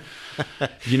just,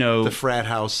 you know, the frat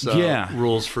house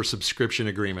rules for subscription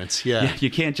agreements. Yeah, you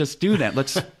can't just do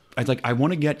that. I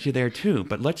want to get you there too,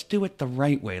 but let's do it the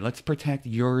right way. Let's protect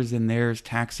yours and theirs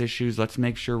tax issues. Let's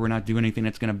make sure we're not doing anything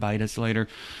that's going to bite us later.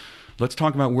 Let's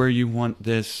talk about where you want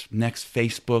this next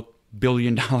Facebook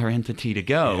billion-dollar entity to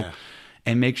go.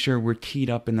 And make sure we're teed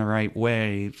up in the right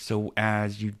way. So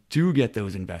as you do get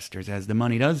those investors, as the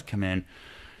money does come in,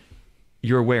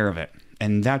 you're aware of it.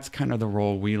 And that's kind of the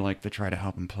role we like to try to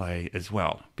help them play as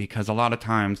well. Because a lot of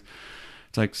times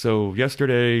it's like, so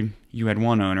yesterday you had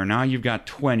one owner, now you've got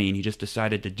 20 and you just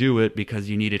decided to do it because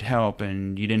you needed help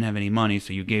and you didn't have any money.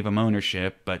 So you gave them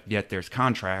ownership, but yet there's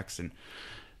contracts and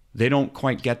they don't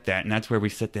quite get that. And that's where we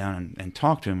sit down and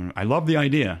talk to them. I love the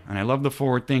idea and I love the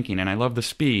forward thinking and I love the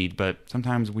speed, but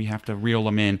sometimes we have to reel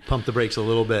them in. Pump the brakes a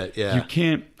little bit. Yeah.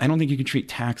 I don't think you can treat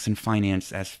tax and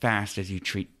finance as fast as you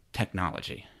treat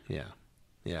technology.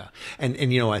 Yeah.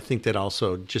 And you know, I think that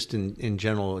also just in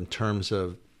general, in terms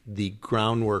of the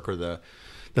groundwork or the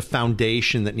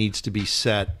foundation that needs to be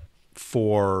set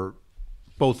for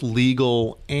both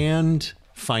legal and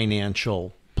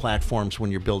financial platforms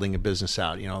when you're building a business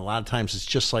out. You know, a lot of times it's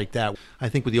just like that. I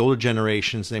think with the older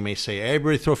generations, they may say, hey,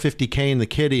 everybody throw $50K in the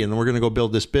kitty and we're going to go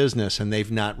build this business. And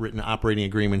they've not written operating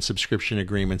agreements, subscription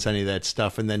agreements, any of that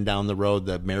stuff. And then down the road,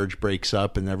 the marriage breaks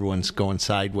up and everyone's going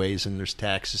sideways and there's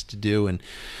taxes to do and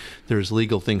there's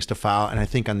legal things to file. And I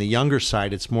think on the younger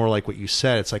side, it's more like what you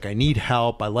said. It's like, I need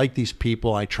help. I like these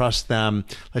people. I trust them.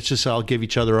 Let's just all give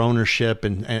each other ownership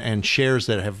and shares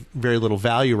that have very little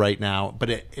value right now. But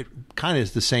it kind of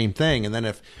is the same thing. And then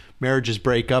if marriages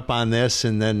break up on this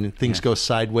and then things go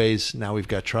sideways, now we've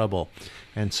got trouble.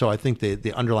 And so I think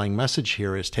the underlying message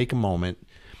here is take a moment.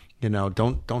 You know,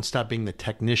 don't stop being the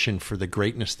technician for the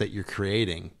greatness that you're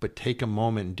creating, but take a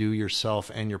moment and do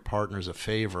yourself and your partners a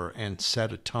favor and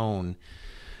set a tone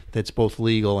that's both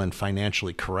legal and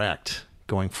financially correct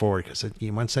going forward. Because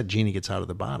once that genie gets out of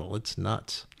the bottle, it's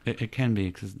nuts. It can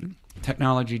be, because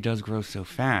technology does grow so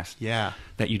fast. Yeah.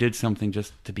 That you did something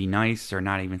just to be nice or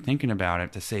not even thinking about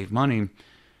it to save money.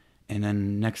 And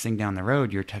then next thing down the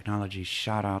road, your technology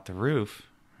shot out the roof.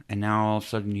 And now all of a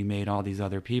sudden you made all these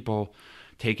other people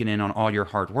taken in on all your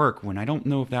hard work, when I don't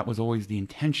know if that was always the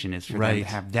intention, is for them to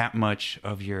have that much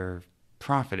of your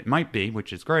profit. It might be,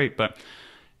 which is great, but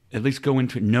at least go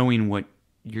into it knowing what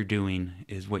you're doing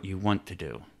is what you want to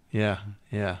do. Yeah.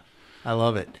 I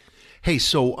love it. Hey,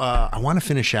 so I want to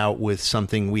finish out with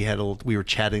something we were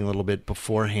chatting a little bit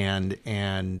beforehand,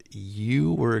 and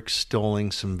you were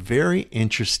extolling some very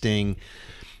interesting,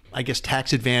 I guess,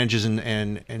 tax advantages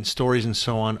and stories and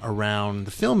so on around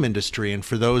the film industry. And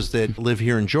for those that live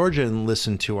here in Georgia and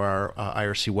listen to our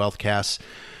IRC Wealthcasts,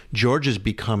 Georgia's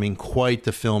becoming quite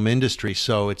the film industry.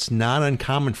 So it's not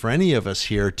uncommon for any of us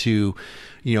here to,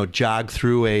 you know, jog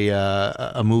through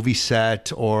a movie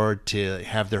set or to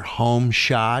have their home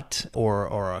shot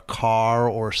or a car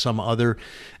or some other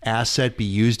asset be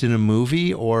used in a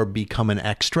movie or become an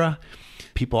extra.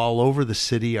 people all over the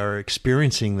city are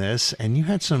experiencing this, and you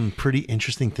had some pretty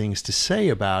interesting things to say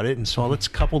about it. And so let's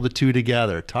couple the two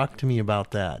together. Talk to me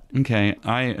about that. Okay.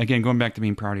 Again, going back to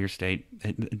being proud of your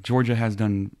state, Georgia has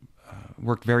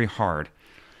worked very hard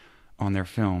on their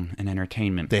film and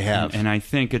entertainment. They have. And I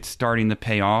think it's starting to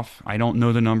pay off. I don't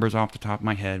know the numbers off the top of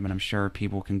my head, but I'm sure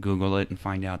people can Google it and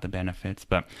find out the benefits.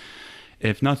 But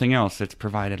if nothing else, it's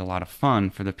provided a lot of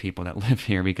fun for the people that live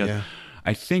here, because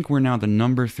I think we're now the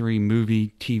number 3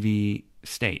 movie TV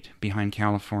state behind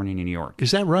California and New York.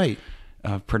 Is that right?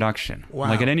 Of production. Wow.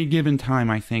 Like at any given time,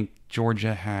 I think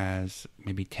Georgia has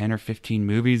maybe 10 or 15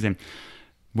 movies. And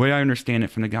the way I understand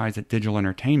it from the guys at Digital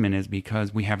Entertainment is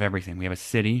because we have everything. We have a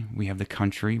city, we have the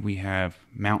country, we have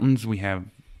mountains, we have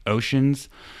oceans,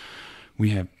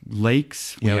 we have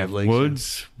lakes, we have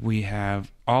woods, we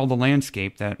have all the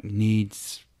landscape that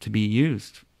needs to be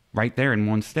used right there in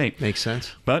one state. Makes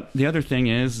sense. But the other thing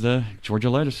is the Georgia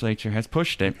legislature has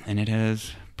pushed it, and it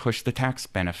has pushed the tax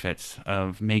benefits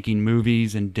of making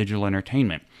movies and digital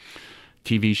entertainment,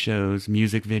 TV shows,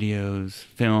 music videos,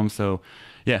 films. So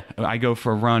yeah, I go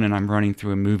for a run and I'm running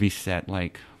through a movie set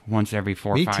like once every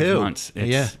 4 or 5 months.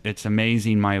 It's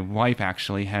amazing. My wife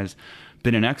actually has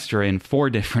been an extra in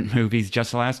 4 different movies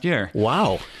just last year.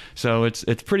 Wow. So it's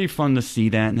pretty fun to see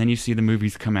that. And then you see the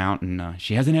movies come out, and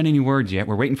she hasn't had any words yet.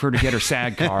 We're waiting for her to get her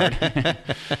SAG card.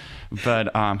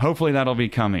 But hopefully that'll be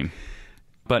coming.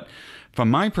 But from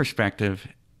my perspective,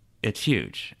 it's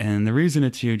huge. And the reason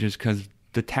it's huge is because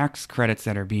the tax credits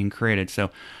that are being created. So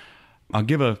I'll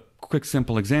give a quick,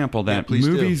 simple example that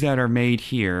movies that are made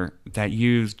here that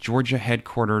use Georgia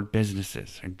headquartered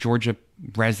businesses and Georgia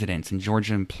residents and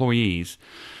Georgia employees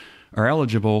are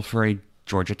eligible for a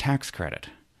Georgia tax credit.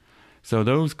 So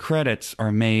those credits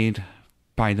are made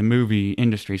by the movie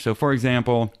industry. So for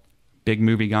example, big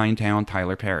movie guy in town,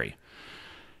 Tyler Perry.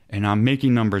 And I'm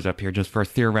making numbers up here just for a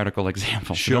theoretical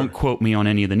example. Sure. So don't quote me on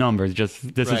any of the numbers.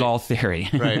 Just this is all theory.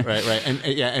 Right.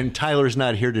 And Tyler's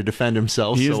not here to defend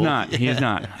himself. He is not.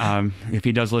 If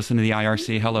he does listen to the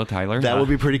IRC, hello, Tyler. That would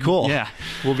be pretty cool. Yeah.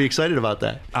 We'll be excited about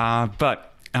that.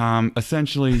 But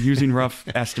essentially, using rough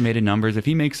estimated numbers, if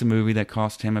he makes a movie that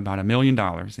costs him about $1 million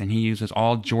and he uses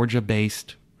all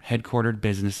Georgia-based headquartered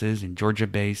businesses and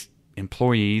Georgia-based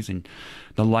employees, and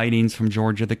the lighting's from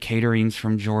Georgia, the catering's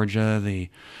from Georgia, the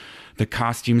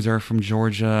costumes are from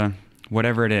Georgia,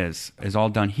 whatever it is all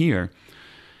done here,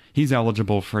 he's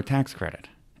eligible for a tax credit.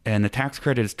 And the tax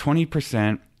credit is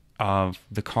 20% of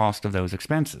the cost of those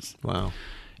expenses. Wow.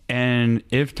 And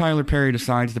if Tyler Perry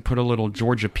decides to put a little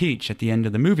Georgia peach at the end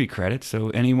of the movie credits,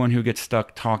 so anyone who gets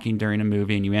stuck talking during a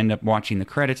movie and you end up watching the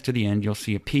credits to the end, you'll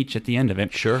see a peach at the end of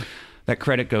it. Sure. That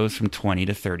credit goes from 20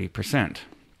 to 30%.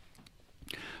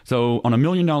 So on $1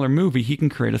 million movie, he can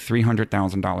create a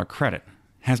 $300,000 credit.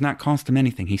 Has not cost him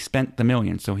anything. He spent the $1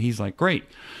 million. So he's like, great.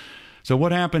 So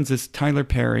what happens is Tyler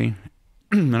Perry,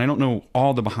 and I don't know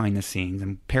all the behind the scenes,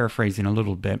 I'm paraphrasing a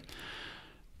little bit,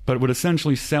 but would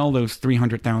essentially sell those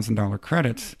 $300,000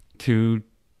 credits to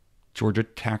Georgia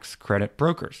tax credit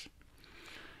brokers.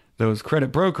 Those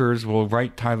credit brokers will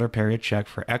write Tyler Perry a check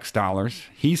for X dollars.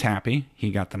 He's happy.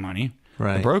 He got the money.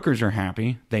 Right. The brokers are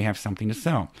happy. They have something to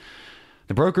sell.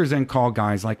 The brokers then call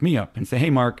guys like me up and say, hey,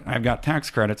 Mark, I've got tax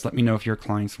credits. Let me know if your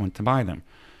clients want to buy them.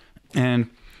 And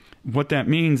what that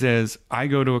means is I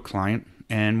go to a client,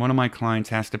 and one of my clients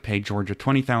has to pay Georgia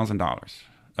 $20,000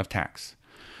 of tax.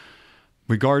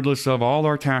 Regardless of all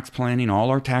our tax planning, all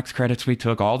our tax credits we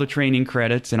took, all the training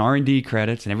credits and R&D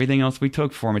credits and everything else we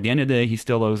took for him, at the end of the day, he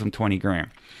still owes him $20,000.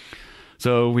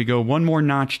 So we go one more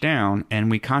notch down and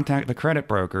we contact the credit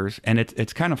brokers, and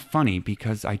it's kind of funny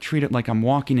because I treat it like I'm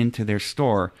walking into their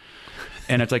store,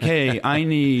 and it's like, hey, I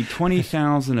need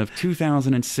 20,000 of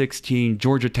 2016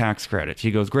 Georgia tax credits.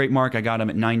 He goes, great, Mark, I got them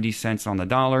at 90 cents on the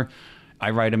dollar. I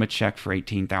write him a check for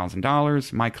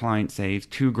 $18,000. My client saves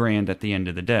 $2,000 at the end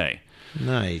of the day.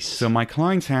 Nice. So my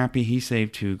client's happy. He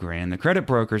saved $2,000. The credit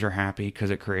brokers are happy because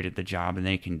it created the job and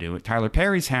they can do it. Tyler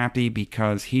Perry's happy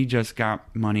because he just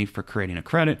got money for creating a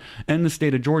credit. And the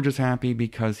state of Georgia's happy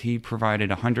because he provided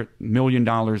 $100 million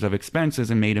of expenses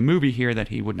and made a movie here that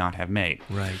he would not have made.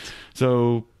 Right.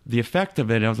 So the effect of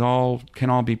it can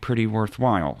all be pretty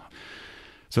worthwhile.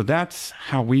 So that's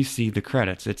how we see the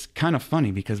credits. It's kind of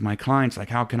funny because my client's like,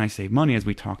 how can I save money, as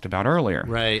we talked about earlier?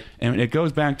 Right. And it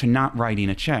goes back to not writing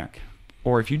a check.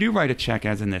 Or if you do write a check,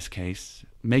 as in this case,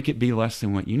 make it be less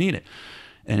than what you need it.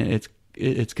 And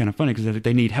it's kind of funny because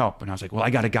they need help. And I was like, well,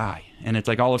 I got a guy. And it's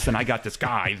like all of a sudden I got this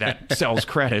guy that sells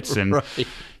credits. And right.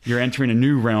 You're entering a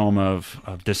new realm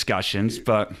of discussions.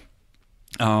 But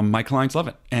my clients love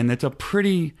it. And it's a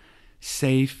pretty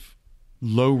safe,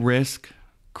 low risk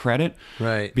credit.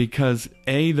 Right. Because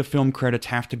the film credits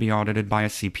have to be audited by a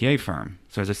CPA firm.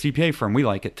 So as a CPA firm, we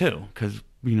like it too, because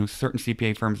certain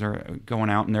CPA firms are going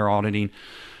out and they're auditing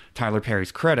Tyler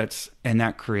Perry's credits, and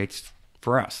that creates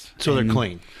for us. So they're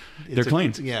clean. They're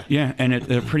clean. Yeah. Yeah. And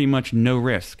they're pretty much no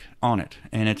risk on it.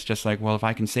 And it's just like, well, if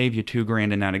I can save you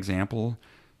 $2,000 in that example,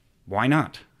 why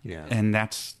not? Yeah. And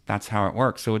that's how it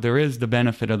works. So there is the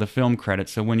benefit of the film credit.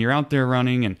 So when you're out there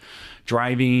running and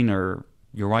driving, or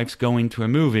your wife's going to a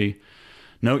movie,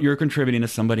 note you're contributing to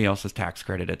somebody else's tax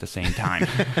credit at the same time.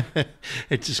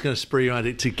 It's just going to spur you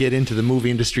on to get into the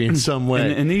movie industry in some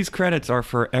way. And these credits are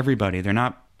for everybody. They're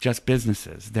not just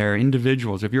businesses. They're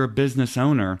individuals. If you're a business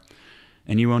owner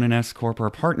and you own an S Corp or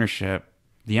a partnership,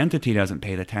 the entity doesn't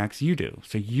pay the tax, you do.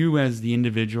 So you as the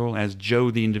individual, as Joe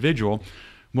the individual,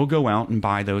 will go out and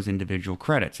buy those individual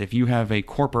credits. If you have a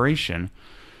corporation,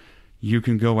 you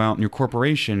can go out and your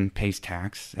corporation pays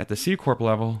tax. At the C Corp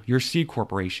level, your C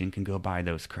Corporation can go buy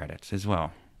those credits as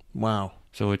well. Wow.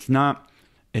 So it's not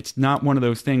one of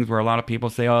those things where a lot of people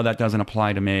say, oh, that doesn't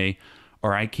apply to me,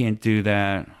 or I can't do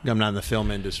that. I'm not in the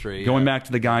film industry. Going back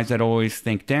to the guys that always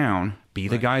think down, be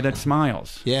the guy that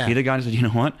smiles. Yeah. Be the guy that says, you know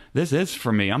what, this is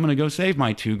for me. I'm going to go save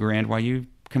my $2,000 while you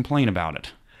complain about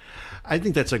it. I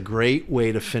think that's a great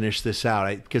way to finish this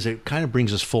out, because it kind of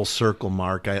brings us full circle,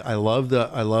 Mark. I love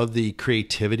the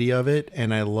creativity of it,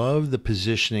 and I love the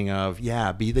positioning of,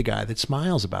 be the guy that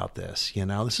smiles about this.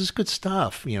 This is good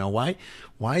stuff. Why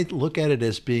look at it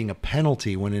as being a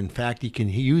penalty when in fact you can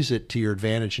use it to your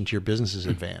advantage and to your business's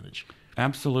advantage?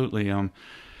 Absolutely.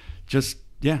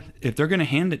 If they're going to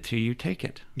hand it to you, take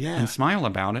it. Yeah. And smile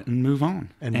about it and move on.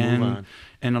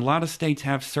 And a lot of states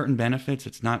have certain benefits.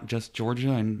 It's not just Georgia.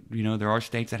 And, there are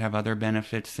states that have other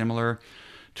benefits similar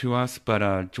to us.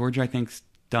 But Georgia, I think, has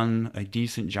done a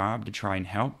decent job to try and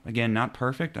help. Again, not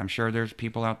perfect. I'm sure there's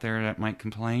people out there that might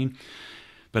complain.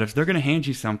 But if they're going to hand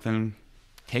you something,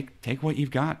 take what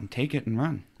you've got and take it and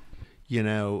run.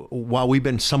 While we've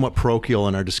been somewhat parochial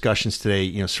in our discussions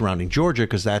today, surrounding Georgia,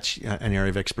 because that's an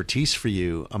area of expertise for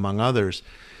you, among others,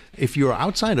 if you're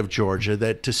outside of Georgia,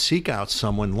 that to seek out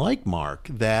someone like Mark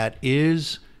that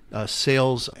is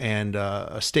sales and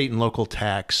state and local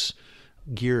tax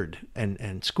geared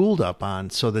and schooled up on,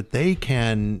 so that they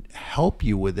can help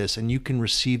you with this and you can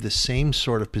receive the same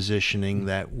sort of positioning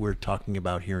that we're talking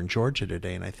about here in Georgia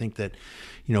today. And I think that,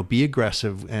 be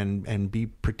aggressive and be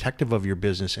protective of your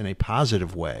business in a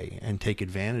positive way and take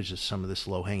advantage of some of this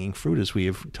low-hanging fruit, as we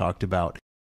have talked about.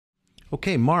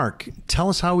 Okay, Mark, tell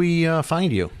us how we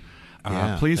find you.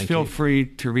 Please feel free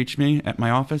to reach me at my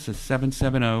office at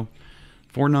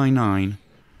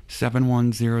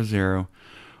 770-499-7100.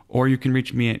 Or you can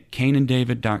reach me at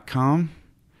cainanddavid.com.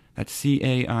 That's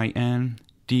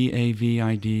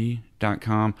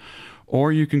CAINDAVID.com.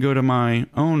 Or you can go to my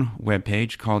own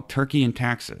webpage called Turkey and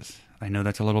Taxes. I know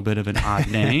that's a little bit of an odd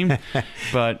name,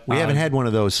 but we haven't had one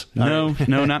of those. No,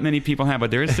 not many people have,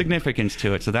 but there is significance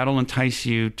to it. So that'll entice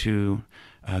you to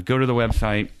go to the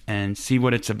website and see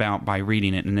what it's about by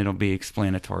reading it, and it'll be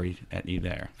explanatory at you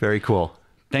there. Very cool.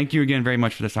 Thank you again very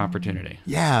much for this opportunity.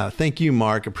 Yeah, thank you,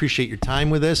 Mark. Appreciate your time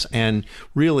with us and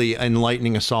really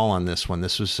enlightening us all on this one.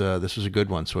 This was a good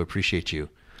one, so I appreciate you.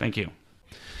 Thank you.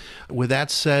 With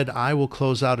that said, I will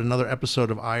close out another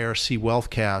episode of IRC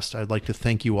Wealthcast. I'd like to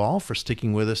thank you all for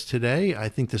sticking with us today. I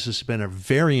think this has been a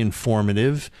very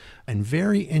informative and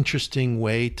very interesting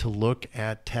way to look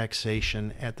at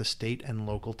taxation at the state and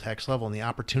local tax level and the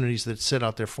opportunities that sit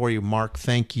out there for you. Mark,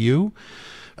 thank you.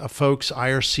 Folks,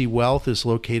 IRC Wealth is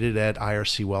located at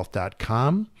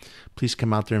ircwealth.com. Please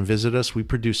come out there and visit us. We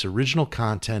produce original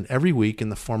content every week in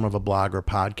the form of a blog or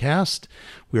podcast.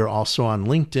 We are also on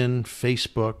LinkedIn,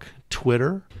 Facebook,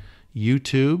 Twitter,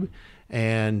 YouTube,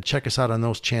 and check us out on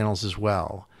those channels as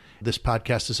well. This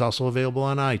podcast is also available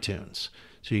on iTunes.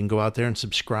 So you can go out there and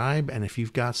subscribe. And if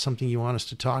you've got something you want us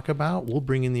to talk about, we'll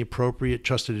bring in the appropriate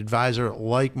trusted advisor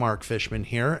like Mark Fishman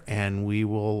here, and we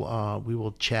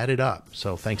will chat it up.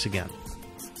 So thanks again.